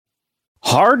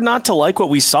Hard not to like what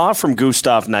we saw from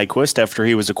Gustav Nyquist after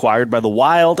he was acquired by the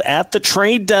Wild at the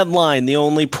trade deadline. The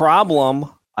only problem,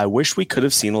 I wish we could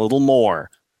have seen a little more.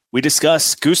 We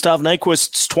discuss Gustav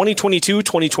Nyquist's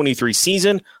 2022-2023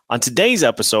 season on today's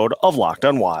episode of Locked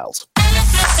on Wild.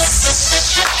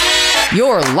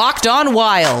 You're Locked on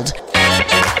Wild,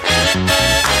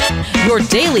 your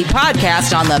daily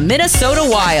podcast on the Minnesota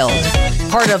Wild.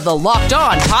 Part of the Locked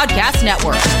On Podcast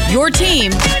Network, your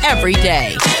team every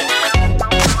day.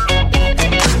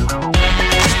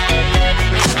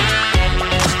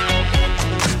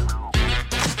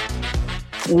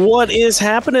 What is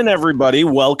happening, everybody?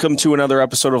 Welcome to another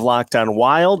episode of Locked on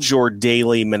Wild, your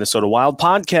daily Minnesota Wild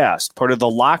podcast, part of the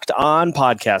Locked On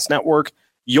Podcast Network,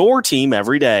 your team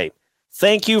every day.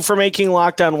 Thank you for making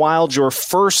Locked on Wild your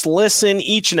first listen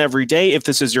each and every day. If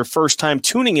this is your first time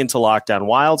tuning into Locked on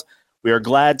Wild, we are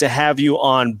glad to have you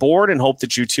on board and hope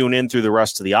that you tune in through the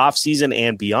rest of the offseason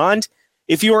and beyond.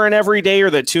 If you are an everydayer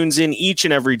that tunes in each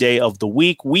and every day of the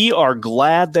week, we are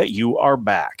glad that you are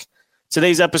back.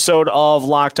 Today's episode of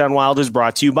Locked on Wild is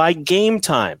brought to you by Game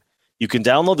Time. You can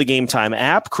download the Game Time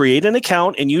app, create an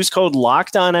account, and use code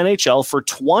LOCKEDONNHL for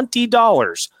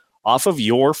 $20 off of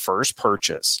your first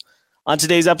purchase. On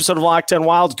today's episode of Locked on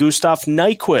Wild, Gustav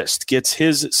Nyquist gets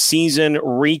his season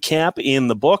recap in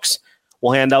the books.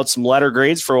 We'll hand out some letter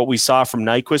grades for what we saw from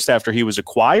Nyquist after he was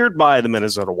acquired by the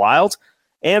Minnesota Wild,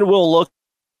 and we'll look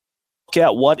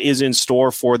at what is in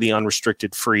store for the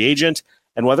unrestricted free agent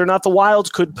and whether or not the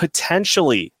Wild could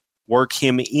potentially work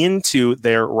him into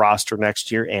their roster next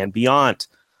year and beyond.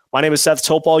 My name is Seth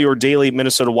Topol, your daily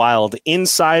Minnesota Wild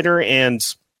insider, and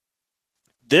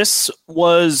this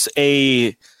was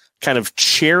a kind of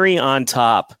cherry on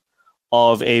top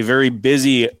of a very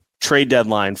busy trade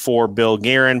deadline for Bill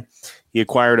Guerin. He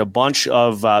acquired a bunch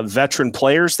of veteran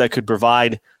players that could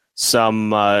provide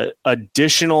some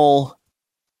additional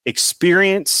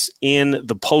experience in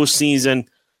the postseason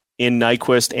in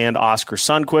Nyquist and Oskar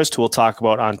Sundqvist, who we'll talk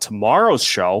about on tomorrow's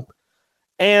show.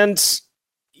 And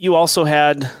you also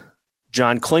had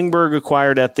John Klingberg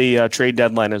acquired at the trade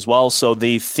deadline as well. So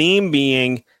the theme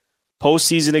being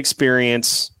postseason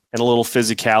experience and a little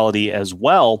physicality as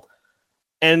well.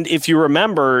 And if you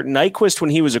remember, Nyquist, when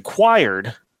he was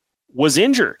acquired, was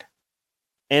injured.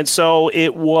 And so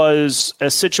it was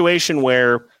a situation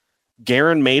where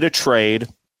Guerin made a trade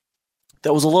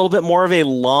that was a little bit more of a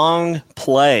long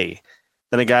play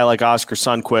than a guy like Oskar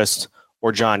Sundqvist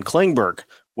or John Klingberg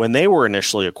when they were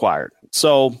initially acquired.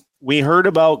 So we heard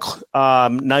about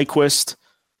Nyquist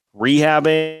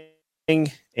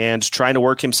rehabbing and trying to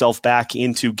work himself back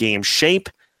into game shape.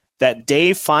 That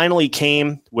day finally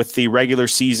came with the regular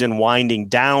season winding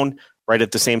down right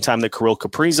at the same time that Kirill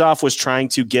Kaprizov was trying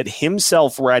to get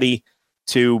himself ready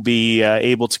to be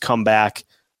able to come back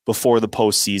before the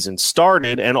postseason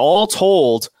started. And all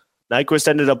told, Nyquist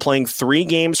ended up playing 3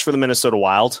 games for the Minnesota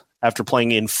Wild after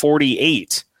playing in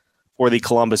 48 for the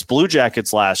Columbus Blue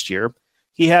Jackets last year.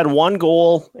 He had 1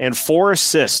 goal and 4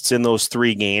 assists in those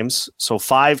 3 games. So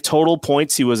 5 total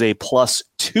points. He was a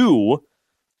 +2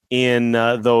 in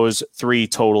those 3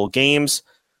 total games.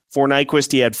 For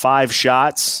Nyquist, he had 5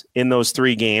 shots in those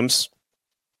 3 games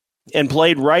and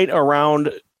played right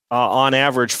around, on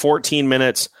average, 14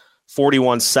 minutes,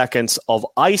 41 seconds of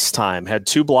ice time, had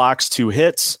 2 blocks, 2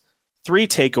 hits, 3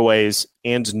 takeaways,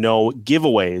 and no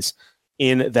giveaways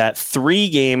in that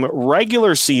 3-game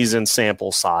regular season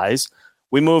sample size.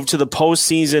 We moved to the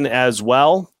postseason as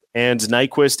well, and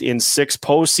Nyquist in 6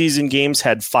 postseason games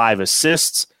had 5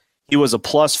 assists. He was a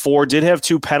 +4, did have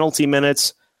 2 penalty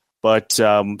minutes, but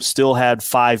still had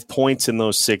 5 points in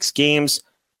those 6 games,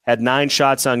 had 9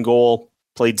 shots on goal,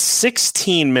 played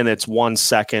 16 minutes, 1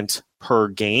 second per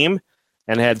game,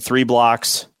 and had 3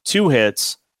 blocks, 2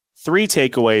 hits, 3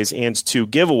 takeaways, and 2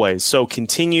 giveaways. So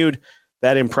continued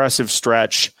that impressive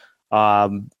stretch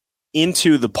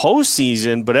into the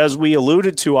postseason. But as we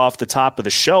alluded to off the top of the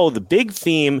show, the big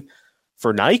theme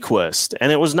for Nyquist,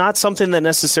 and it was not something that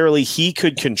necessarily he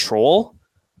could control,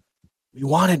 we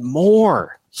wanted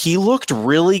more. He looked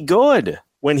really good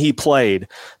when he played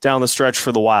down the stretch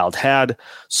for the Wild, had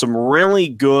some really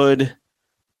good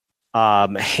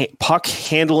puck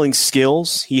handling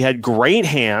skills. He had great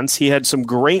hands. He had some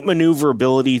great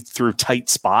maneuverability through tight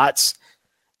spots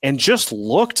and just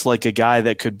looked like a guy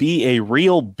that could be a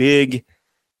real big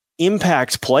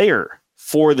impact player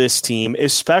for this team,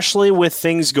 especially with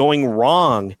things going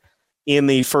wrong in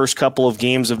the first couple of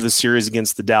games of the series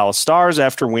against the Dallas Stars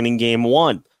after winning game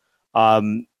 1.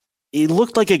 He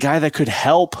looked like a guy that could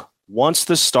help once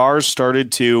the Stars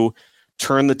started to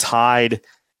turn the tide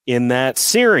in that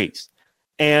series.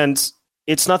 And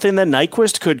it's nothing that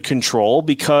Nyquist could control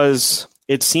because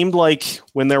it seemed like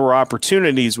when there were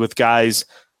opportunities with guys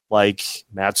like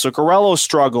Matt Zuccarello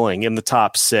struggling in the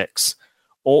top 6,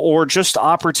 or just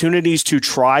opportunities to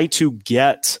try to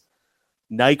get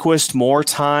Nyquist more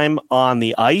time on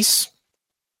the ice,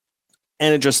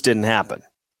 and it just didn't happen.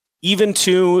 Even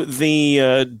to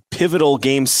the pivotal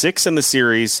Game 6 in the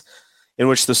series, in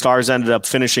which the Stars ended up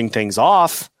finishing things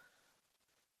off,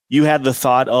 you had the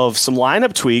thought of some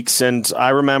lineup tweaks, and I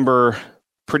remember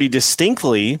pretty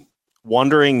distinctly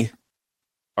wondering,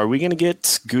 are we going to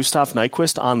get Gustav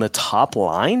Nyquist on the top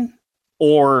line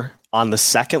or on the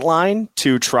second line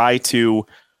to try to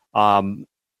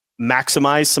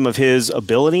maximize some of his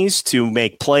abilities to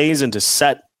make plays and to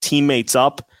set teammates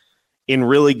up in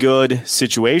really good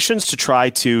situations to try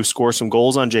to score some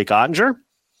goals on Jake Ottinger?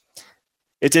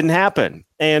 It didn't happen.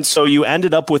 And so you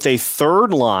ended up with a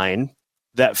third line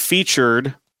that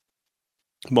featured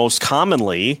most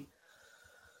commonly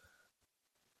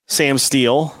Sam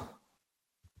Steele,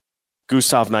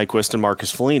 Gustav Nyquist, and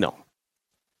Marcus Foligno.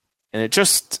 And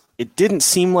it didn't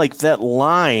seem like that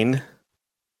line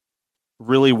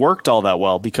really worked all that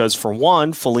well because, for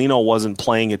one, Foligno wasn't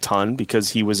playing a ton because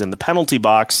he was in the penalty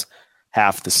box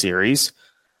half the series.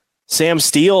 Sam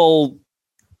Steele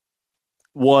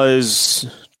was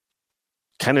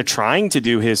kind of trying to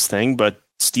do his thing, but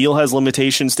Steele has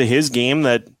limitations to his game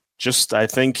that just, I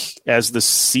think, as the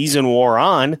season wore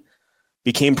on,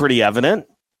 became pretty evident.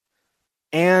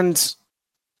 And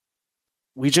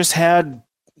we just had,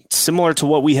 similar to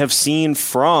what we have seen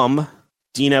from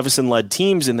Dean Evison-led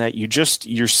teams, in that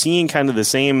you're seeing kind of the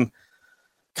same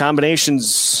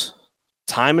combinations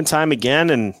time and time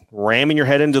again and ramming your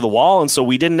head into the wall. And so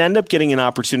we didn't end up getting an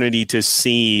opportunity to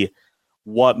see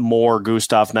what more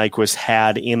Gustav Nyquist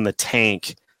had in the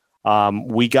tank.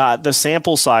 We got the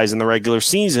sample size in the regular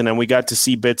season, and we got to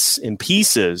see bits and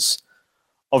pieces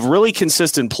of really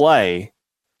consistent play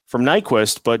from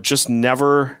Nyquist, but just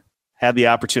never had the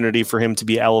opportunity for him to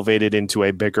be elevated into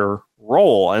a bigger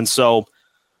role. And so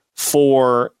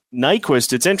for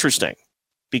Nyquist, it's interesting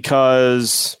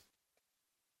because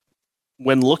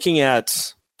when looking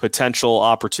at potential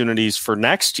opportunities for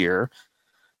next year,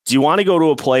 do you want to go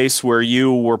to a place where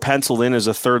you were penciled in as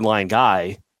a third line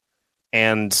guy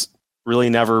and really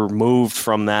never moved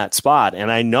from that spot?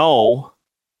 And I know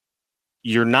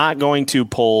you're not going to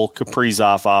pull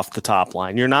Kaprizov off the top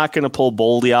line. You're not going to pull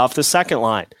Boldy off the second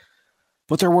line.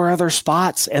 But there were other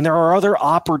spots, and there are other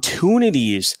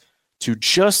opportunities to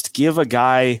just give a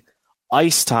guy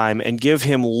ice time and give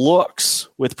him looks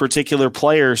with particular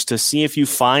players to see if you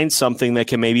find something that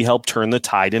can maybe help turn the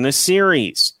tide in a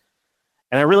series.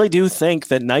 And I really do think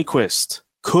that Nyquist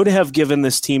could have given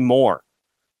this team more.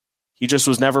 He just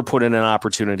was never put in an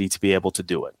opportunity to be able to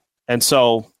do it. And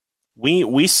so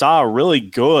we saw a really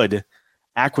good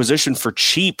acquisition for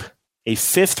cheap, a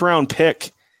 5th-round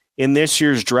pick in this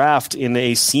year's draft in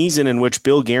a season in which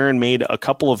Bill Guerin made a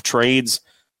couple of trades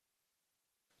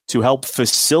to help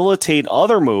facilitate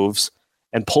other moves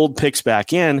and pulled picks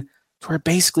back in to where it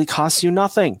basically costs you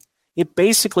nothing. It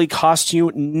basically cost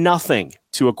you nothing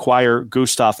to acquire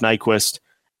Gustav Nyquist,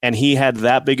 and he had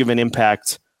that big of an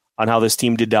impact on how this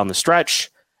team did down the stretch,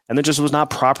 and it just was not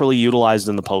properly utilized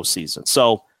in the postseason.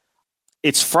 So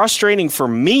it's frustrating for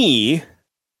me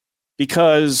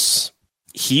because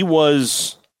he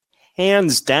was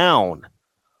hands down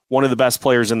one of the best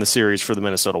players in the series for the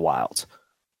Minnesota Wild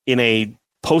in a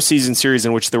postseason series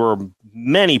in which there were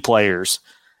many players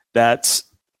that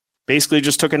basically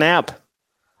just took a nap.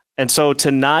 And so to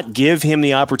not give him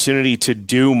the opportunity to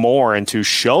do more and to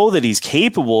show that he's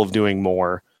capable of doing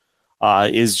more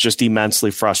is just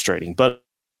immensely frustrating. But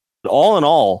all in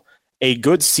all, a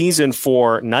good season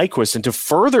for Nyquist. And to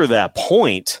further that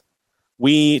point,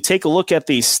 we take a look at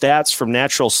the stats from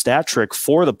Natural Stat Trick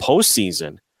for the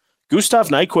postseason. Gustav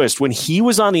Nyquist, when he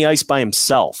was on the ice by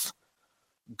himself,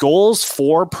 goals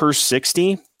for per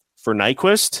 60 for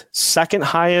Nyquist, second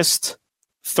highest,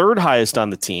 third highest on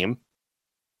the team,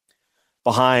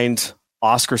 behind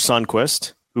Oscar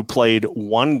Sundqvist, who played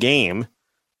one game,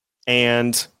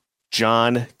 and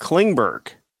John Klingberg,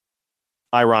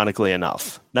 ironically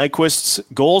enough. Nyquist's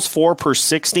goals for per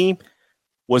 60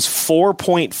 was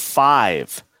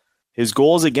 4.5. His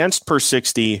goals against per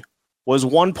 60 was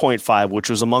 1.5, which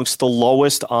was amongst the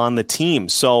lowest on the team.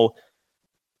 So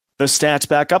the stats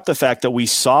back up the fact that we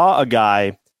saw a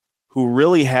guy who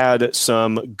really had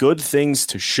some good things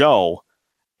to show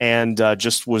and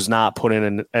just was not put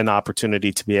in an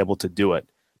opportunity to be able to do it.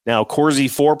 Now, Corsi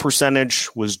for percentage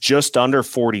was just under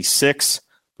 46.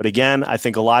 But again, I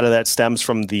think a lot of that stems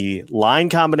from the line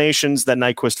combinations that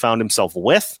Nyquist found himself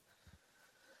with.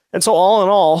 And so all in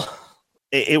all,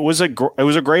 it was a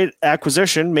great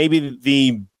acquisition, maybe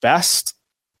the best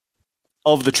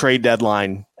of the trade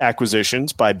deadline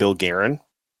acquisitions by Bill Guerin,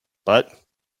 but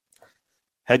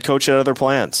head coach had other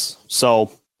plans.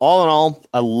 So all in all,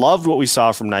 I loved what we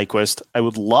saw from Nyquist. I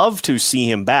would love to see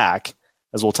him back,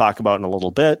 as we'll talk about in a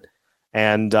little bit.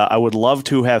 And I would love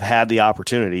to have had the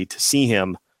opportunity to see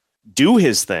him do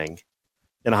his thing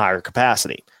in a higher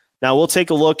capacity. Now we'll take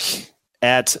a look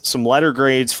at some letter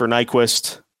grades for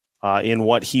Nyquist in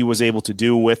what he was able to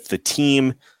do with the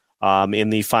team in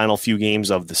the final few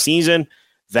games of the season.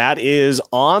 That is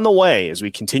on the way as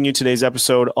we continue today's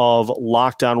episode of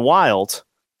Locked On Wild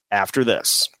after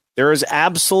this. There is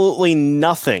absolutely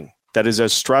nothing that is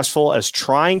as stressful as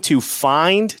trying to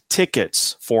find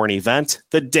tickets for an event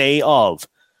the day of.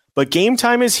 But Game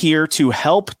Time is here to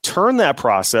help turn that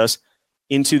process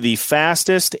into the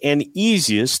fastest and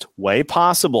easiest way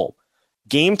possible.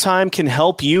 Game Time can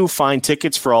help you find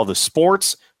tickets for all the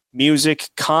sports, music,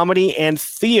 comedy, and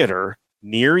theater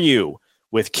near you.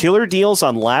 With killer deals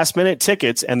on last-minute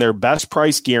tickets and their best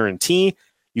price guarantee,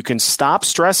 you can stop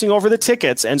stressing over the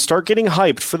tickets and start getting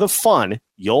hyped for the fun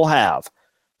you'll have.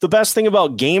 The best thing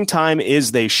about Game Time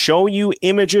is they show you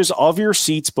images of your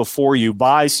seats before you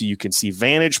buy so you can see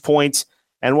vantage points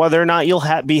and whether or not you'll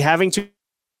be having to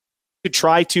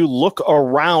try to look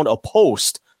around a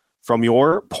post from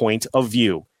your point of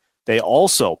view. They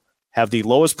also have the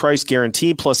lowest price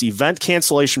guarantee plus event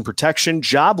cancellation protection,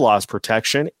 job loss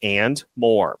protection, and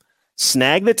more.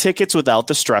 Snag the tickets without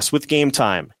the stress with Game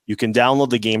Time. You can download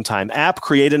the Game Time app,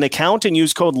 create an account, and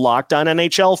use code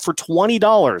LOCKEDONNHL for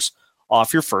 $20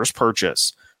 off your first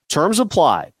purchase. Terms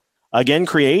apply. Again,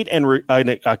 create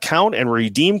an account and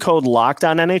redeem code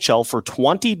LOCKEDONNHL for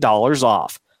 $20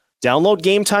 off. Download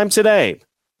Game Time today.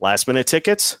 Last minute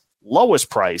tickets, lowest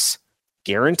price,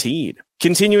 guaranteed.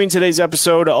 Continuing today's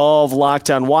episode of Locked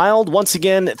On Wild. Once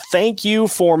again, thank you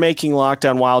for making Locked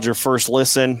On Wild your first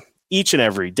listen each and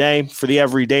every day. For the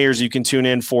everydayers, you can tune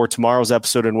in for tomorrow's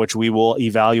episode in which we will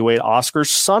evaluate Oscar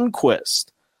Sundqvist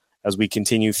as we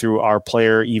continue through our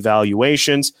player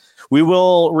evaluations. We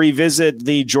will revisit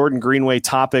the Jordan Greenway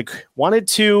topic. Wanted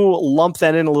to lump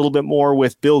that in a little bit more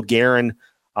with Bill Guerin,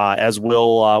 as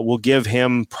we'll give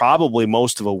him probably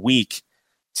most of a week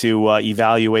to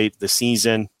evaluate the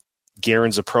season,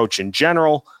 Guerin's approach in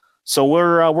general. So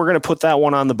we're going to put that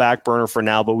one on the back burner for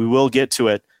now, but we will get to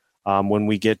it when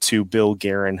we get to Bill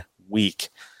Guerin week.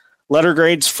 Letter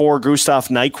grades for Gustav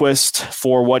Nyquist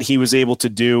for what he was able to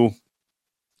do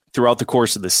throughout the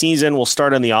course of the season. We'll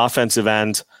start on the offensive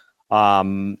end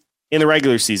in the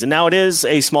regular season. Now, it is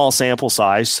a small sample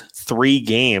size, 3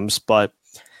 games, but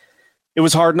it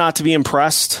was hard not to be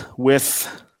impressed with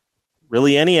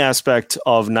really any aspect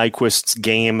of Nyquist's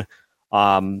game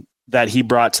that he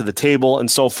brought to the table.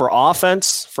 And so for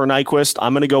offense, for Nyquist,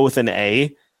 I'm going to go with an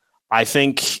A. I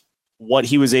think what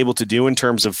he was able to do in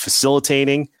terms of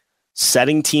facilitating,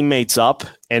 setting teammates up,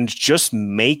 and just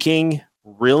making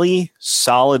really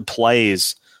solid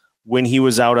plays when he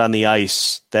was out on the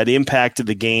ice that impacted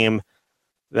the game,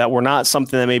 that were not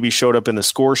something that maybe showed up in the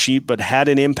score sheet, but had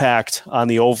an impact on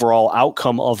the overall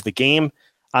outcome of the game.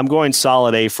 I'm going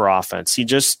solid A for offense.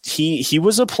 He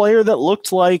was a player that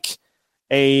looked like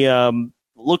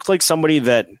somebody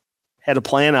that had a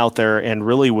plan out there and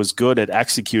really was good at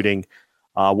executing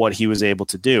what he was able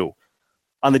to do.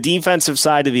 On the defensive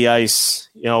side of the ice,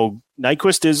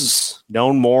 Nyquist is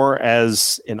known more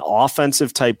as an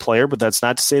offensive type player, but that's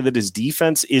not to say that his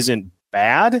defense isn't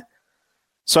bad.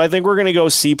 So I think we're going to go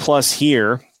C+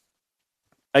 here.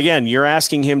 Again, you're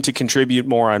asking him to contribute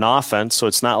more on offense, so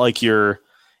it's not like you're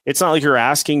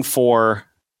asking for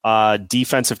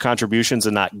defensive contributions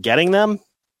and not getting them.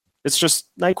 It's just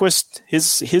Nyquist,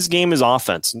 his game is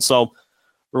offense. And so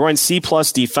we're going C+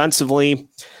 defensively.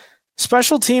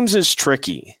 Special teams is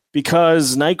tricky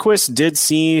because Nyquist did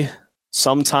see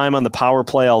some time on the power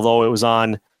play, although it was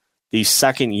on the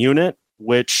second unit,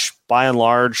 which by and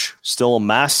large still a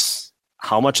mess.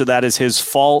 How much of that is his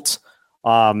fault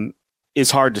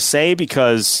is hard to say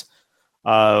because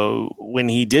when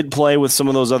he did play with some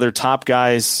of those other top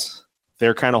guys,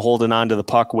 they're kind of holding on to the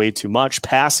puck way too much,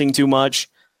 passing too much.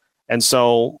 And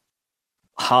so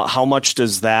how much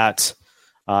does that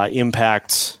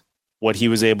impact what he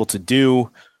was able to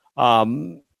do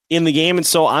in the game? And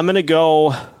so I'm going to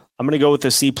go with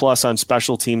the C+ on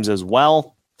special teams as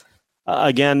well.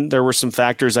 Again, there were some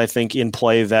factors I think in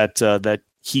play that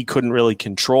he couldn't really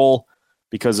control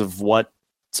because of what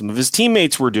some of his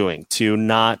teammates were doing to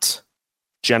not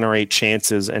generate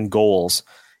chances and goals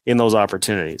in those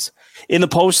opportunities. In the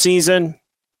postseason,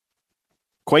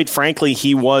 quite frankly,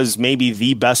 he was maybe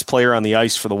the best player on the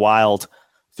ice for the Wild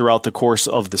throughout the course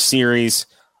of the series.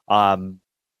 And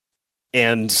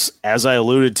as I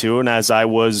alluded to, and as I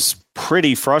was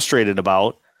pretty frustrated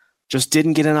about, just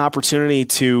didn't get an opportunity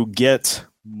to get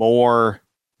more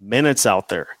minutes out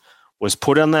there. Was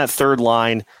put on that third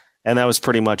line, and that was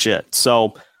pretty much it.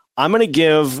 So I'm going to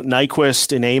give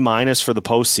Nyquist an A- for the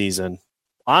postseason.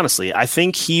 Honestly, I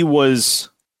think he was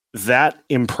that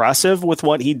impressive with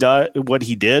what he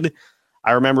did.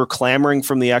 I remember clamoring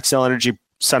from the XL Energy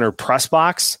Center press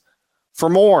box for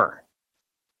more.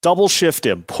 Double shift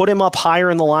him, put him up higher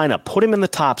in the lineup, put him in the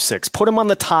top six, put him on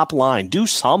the top line, do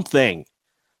something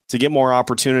to get more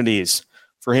opportunities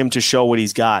for him to show what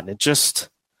he's got. And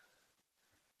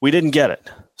we didn't get it.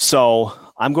 So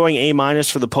I'm going A-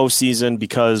 for the postseason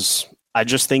because I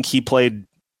just think he played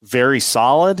very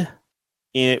solid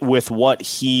with what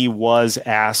he was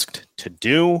asked to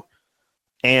do.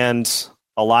 And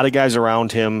a lot of guys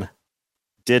around him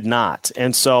did not.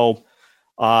 And so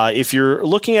if you're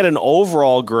looking at an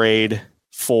overall grade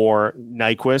for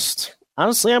Nyquist,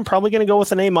 honestly, I'm probably going to go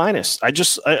with an A-.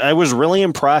 I was really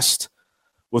impressed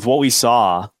with what we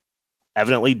saw.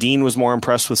 Evidently, Dean was more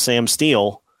impressed with Sam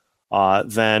Steele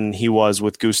than he was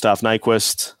with Gustav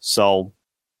Nyquist. So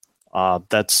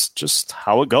that's just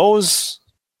how it goes,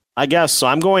 I guess. So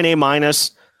I'm going A-.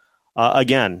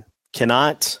 Again,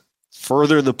 cannot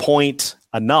further the point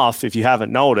enough, if you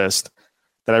haven't noticed,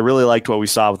 that I really liked what we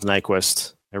saw with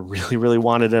Nyquist. I really, really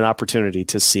wanted an opportunity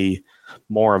to see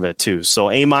more of it too.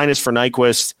 So A- for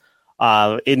Nyquist.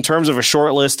 In terms of a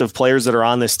short list of players that are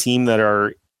on this team that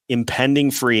are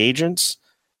impending free agents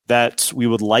that we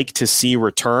would like to see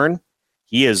return,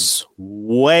 he is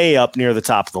way up near the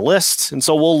top of the list. And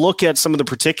so we'll look at some of the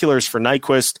particulars for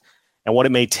Nyquist and what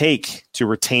it may take to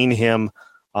retain him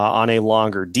on a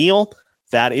longer deal.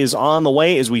 That is on the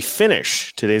way as we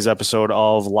finish today's episode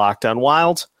of Locked On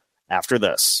Wild after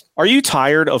this. Are you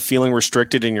tired of feeling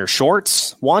restricted in your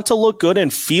shorts? Want to look good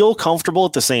and feel comfortable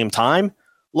at the same time?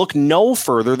 Look no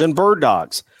further than Bird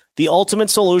Dogs, the ultimate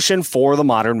solution for the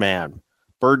modern man.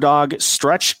 Bird Dog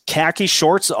stretch khaki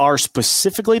shorts are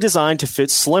specifically designed to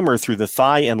fit slimmer through the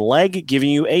thigh and leg, giving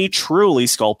you a truly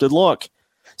sculpted look.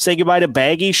 Say goodbye to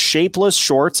baggy, shapeless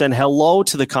shorts and hello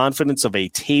to the confidence of a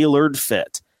tailored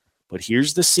fit. But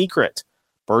here's the secret.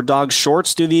 Bird Dog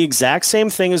shorts do the exact same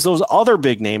thing as those other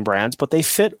big name brands, but they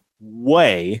fit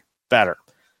way better.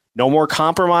 No more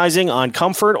compromising on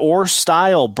comfort or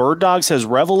style. Bird Dogs has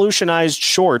revolutionized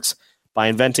shorts by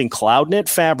inventing cloud knit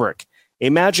fabric, a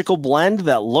magical blend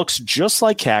that looks just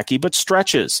like khaki but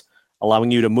stretches, allowing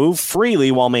you to move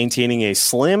freely while maintaining a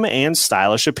slim and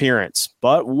stylish appearance.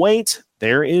 But wait,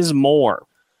 there is more.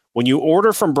 When you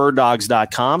order from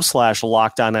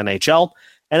birddogs.com/LockedOnNHL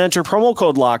and enter promo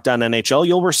code LockedOnNHL,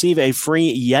 you'll receive a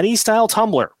free Yeti-style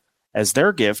tumbler as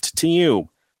their gift to you.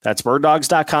 That's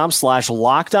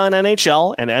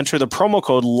birddogs.com/LockedOnNHL and enter the promo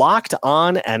code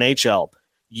LockedOnNHL.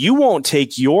 You won't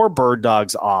take your Bird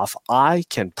Dogs off. I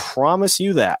can promise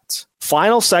you that.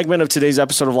 Final segment of today's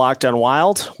episode of Locked On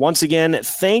Wild. Once again,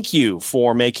 thank you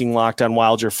for making Locked On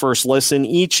Wild your first listen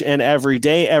each and every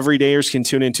day. Everydayers can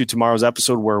tune into tomorrow's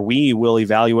episode where we will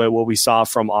evaluate what we saw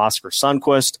from Oskar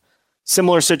Sundqvist.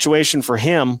 Similar situation for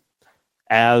him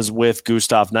as with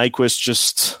Gustav Nyquist.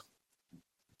 Just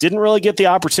didn't really get the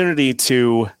opportunity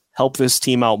to help this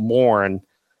team out more, and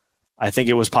I think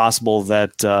it was possible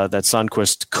that that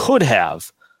Sundqvist could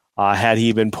have had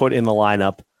he been put in the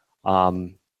lineup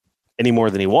any more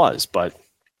than he was, but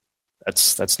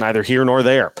that's neither here nor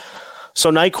there.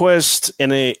 So Nyquist,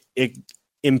 an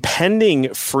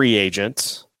impending free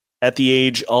agent at the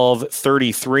age of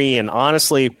 33, and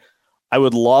honestly, I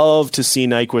would love to see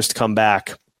Nyquist come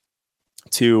back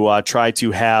to try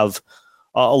to have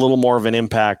a little more of an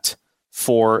impact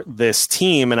for this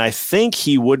team, and I think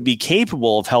he would be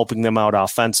capable of helping them out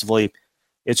offensively.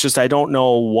 It's just I don't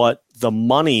know what the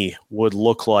money would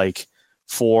look like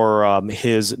for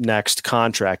his next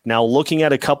contract. Now, looking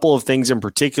at a couple of things in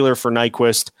particular for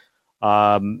Nyquist,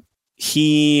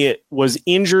 he was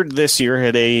injured this year,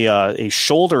 had a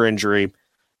shoulder injury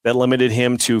that limited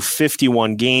him to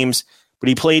 51 games, but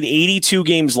he played 82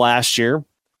 games last year,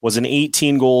 was an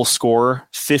 18-goal scorer,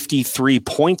 53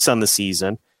 points on the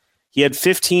season. He had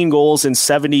 15 goals in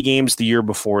 70 games the year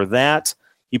before that.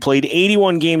 He played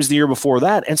 81 games the year before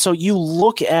that. And so you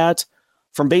look at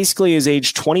from basically his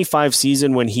age 25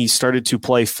 season when he started to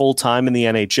play full-time in the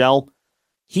NHL,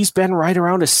 he's been right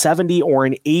around a 70 or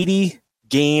an 80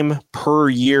 game per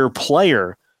year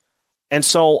player. And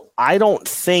so I don't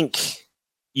think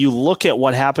you look at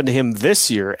what happened to him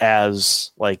this year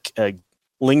as like a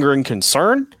lingering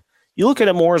concern. You look at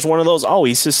it more as one of those,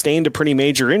 he sustained a pretty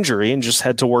major injury and just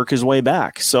had to work his way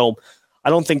back. So I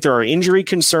don't think there are injury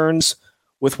concerns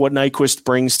with what Nyquist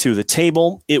brings to the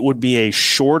table. It would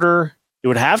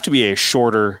have to be a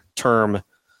shorter term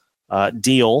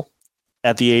deal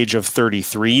at the age of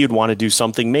 33. You'd want to do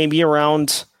something maybe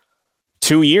around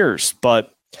 2 years.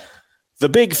 But the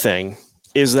big thing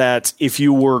is that if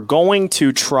you were going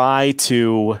to try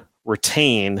to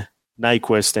retain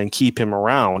Nyquist and keep him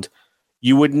around,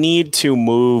 you would need to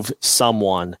move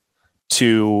someone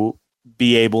to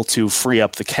be able to free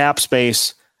up the cap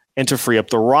space and to free up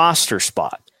the roster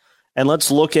spot. And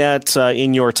let's look at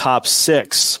in your top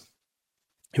 6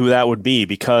 who that would be,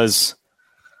 because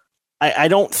I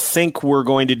don't think we're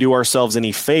going to do ourselves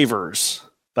any favors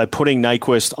by putting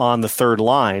Nyquist on the third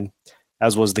line,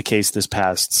 as was the case this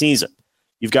past season.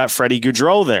 You've got Freddie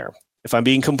Gaudreau there. If I'm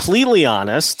being completely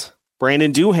honest,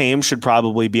 Brandon Duhaime should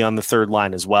probably be on the third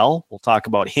line as well. We'll talk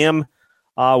about him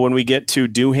when we get to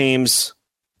Duhaime's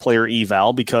player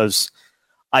eval, because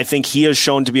I think he has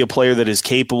shown to be a player that is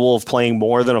capable of playing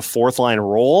more than a fourth line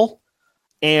role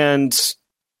and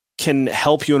can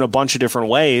help you in a bunch of different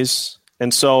ways.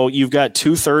 And so you've got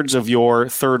 2/3 of your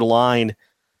third line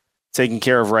taken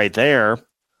care of right there.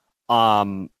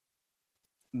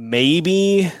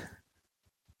 Maybe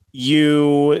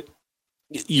your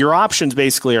options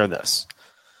basically are this.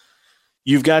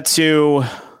 You've got to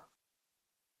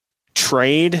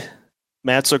trade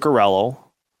Matt Zuccarello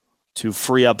to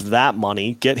free up that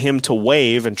money, get him to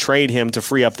waive and trade him to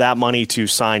free up that money to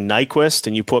sign Nyquist,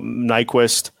 and you put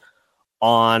Nyquist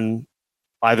on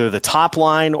either the top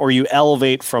line or you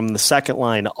elevate from the second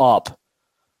line up,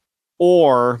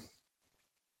 or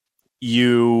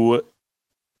you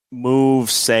move,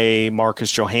 say,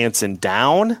 Marcus Johansson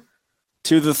down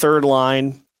to the third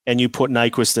line and you put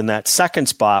Nyquist in that second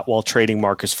spot while trading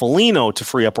Marcus Foligno to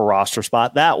free up a roster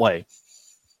spot that way.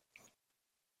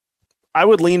 I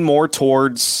would lean more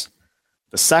towards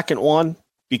the second one,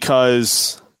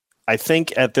 because I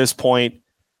think at this point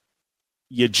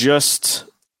you just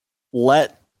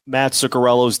let Matt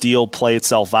Zuccarello's deal play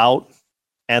itself out,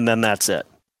 and then that's it.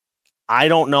 I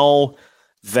don't know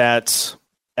that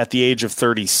at the age of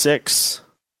 36,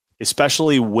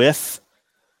 especially with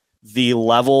the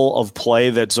level of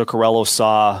play that Zuccarello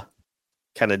saw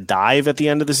kind of dive at the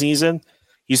end of the season.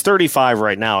 He's 35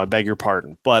 right now, I beg your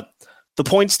pardon, but the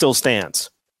point still stands.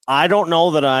 I don't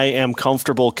know that I am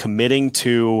comfortable committing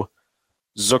to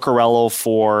Zuccarello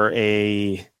for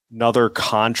another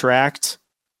contract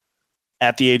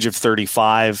at the age of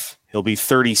 35. He'll be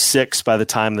 36 by the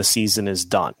time the season is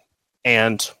done.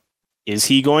 And is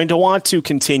he going to want to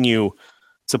continue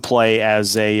to play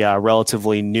as a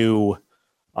relatively new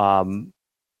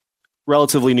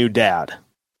dad?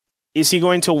 Is he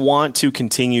going to want to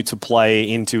continue to play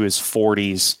into his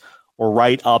 40s or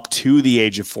right up to the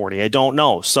age of 40? I don't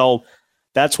know. So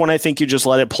that's when I think you just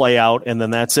let it play out, and then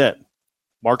that's it.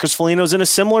 Marcus Foligno's in a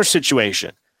similar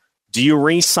situation. Do you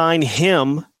re-sign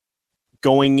him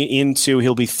going into,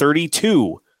 he'll be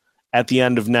 32 at the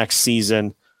end of next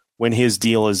season when his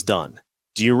deal is done?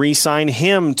 Do you re-sign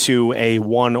him to a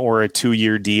 1 or a 2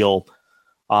 year deal?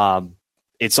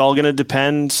 It's all going to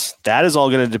depend. That is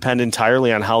all going to depend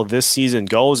entirely on how this season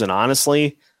goes. And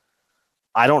honestly,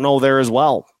 I don't know there as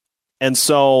well. And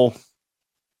so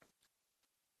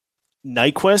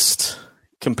Nyquist,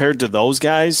 compared to those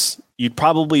guys, you'd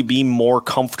probably be more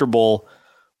comfortable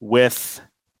with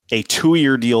a 2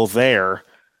 year deal there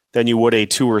than you would a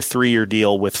 2 or 3 year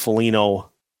deal with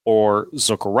Foligno or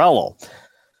Zuccarello.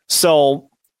 So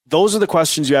those are the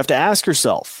questions you have to ask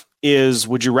yourself.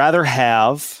 Would you rather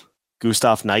have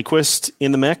Gustav Nyquist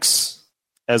in the mix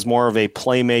as more of a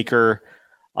playmaker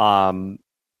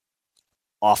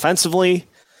offensively?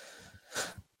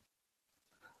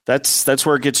 That's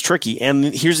where it gets tricky. And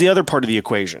here's the other part of the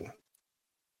equation.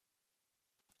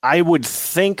 I would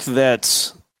think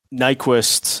that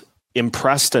Nyquist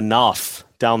impressed enough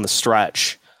down the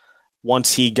stretch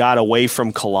once he got away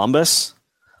from Columbus.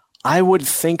 I would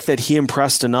think that he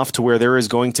impressed enough to where there is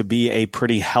going to be a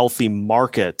pretty healthy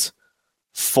market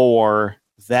for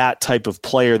that type of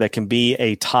player that can be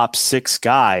a top 6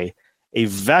 guy, a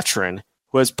veteran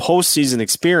who has postseason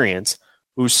experience,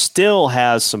 who still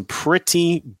has some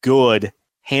pretty good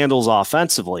handles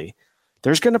offensively.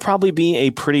 There's going to probably be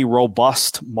a pretty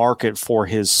robust market for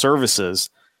his services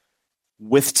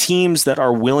with teams that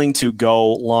are willing to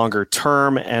go longer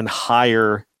term and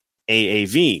higher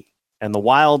AAV. And the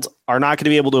Wild are not going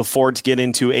to be able to afford to get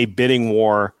into a bidding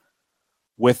war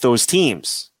with those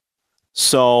teams.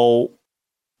 So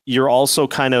you're also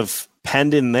kind of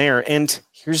penned in there. And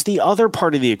here's the other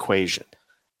part of the equation.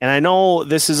 And I know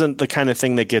this isn't the kind of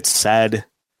thing that gets said,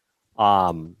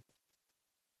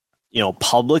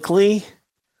 publicly.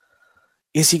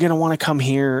 is he going to want to come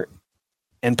here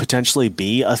and potentially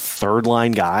be a third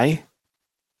line guy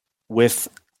with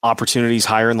opportunities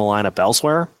higher in the lineup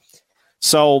elsewhere?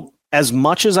 So as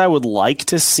much as I would like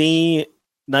to see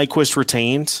Nyquist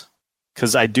retained,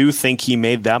 because I do think he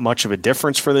made that much of a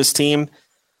difference for this team,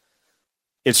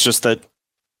 it's just that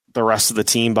the rest of the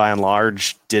team, by and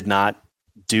large, did not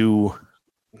do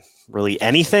really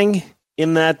anything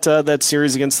in that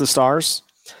series against the Stars.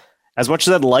 As much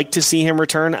as I'd like to see him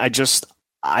return,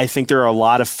 I think there are a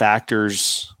lot of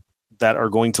factors that are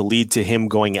going to lead to him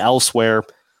going elsewhere.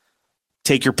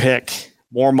 Take your pick.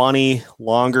 More money,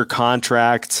 longer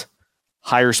contract,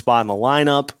 higher spot in the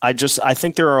lineup. I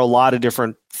think there are a lot of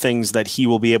different things that he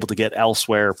will be able to get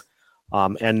elsewhere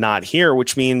and not here,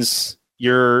 which means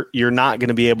you're not going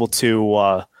to be able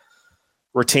to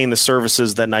retain the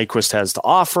services that Nyquist has to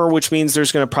offer, which means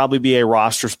there's going to probably be a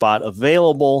roster spot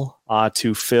available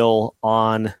to fill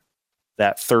on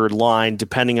that third line,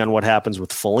 depending on what happens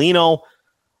with Foligno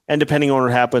and depending on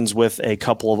what happens with a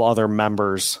couple of other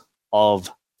members of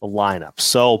the lineup.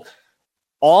 So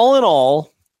all in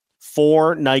all,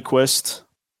 for Nyquist,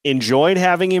 enjoyed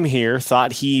having him here,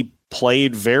 thought he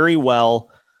played very well,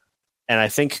 and I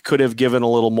think could have given a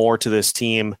little more to this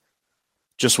team,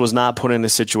 just was not put in a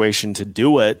situation to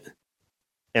do it.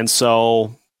 And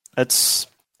so that's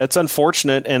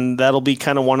unfortunate, and that'll be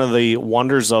kind of one of the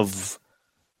wonders of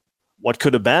what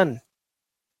could have been.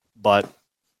 But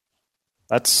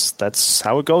that's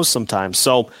how it goes sometimes.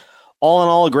 So all in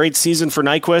all, a great season for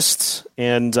Nyquist,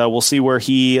 and we'll see where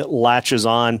he latches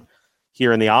on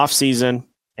here in the offseason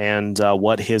and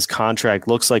what his contract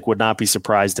looks like. Would not be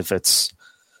surprised if it's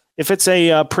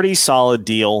a pretty solid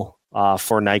deal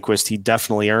for Nyquist. He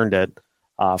definitely earned it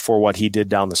for what he did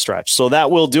down the stretch. So that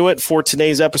will do it for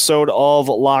today's episode of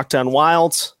Locked on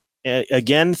Wild.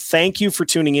 Again, thank you for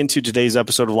tuning into today's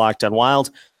episode of Locked on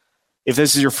Wild. If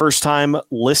this is your first time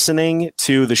listening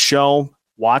to the show,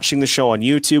 watching the show on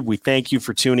YouTube, we thank you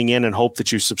for tuning in and hope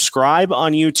that you subscribe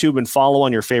on YouTube and follow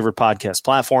on your favorite podcast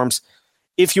platforms.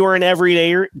 If you're an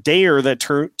everydayer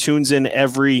that tunes in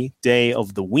every day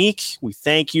of the week, we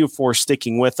thank you for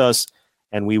sticking with us,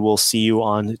 and we will see you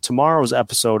on tomorrow's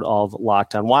episode of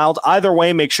Locked on Wild. Either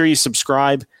way, make sure you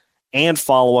subscribe and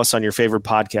follow us on your favorite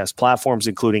podcast platforms,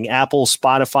 including Apple,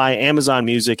 Spotify, Amazon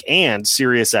Music, and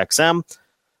SiriusXM.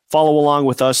 Follow along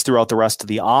with us throughout the rest of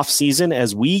the offseason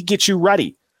as we get you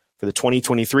ready for the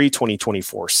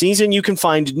 2023-2024 season. You can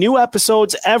find new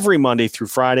episodes every Monday through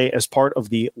Friday as part of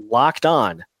the Locked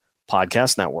On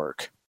Podcast Network.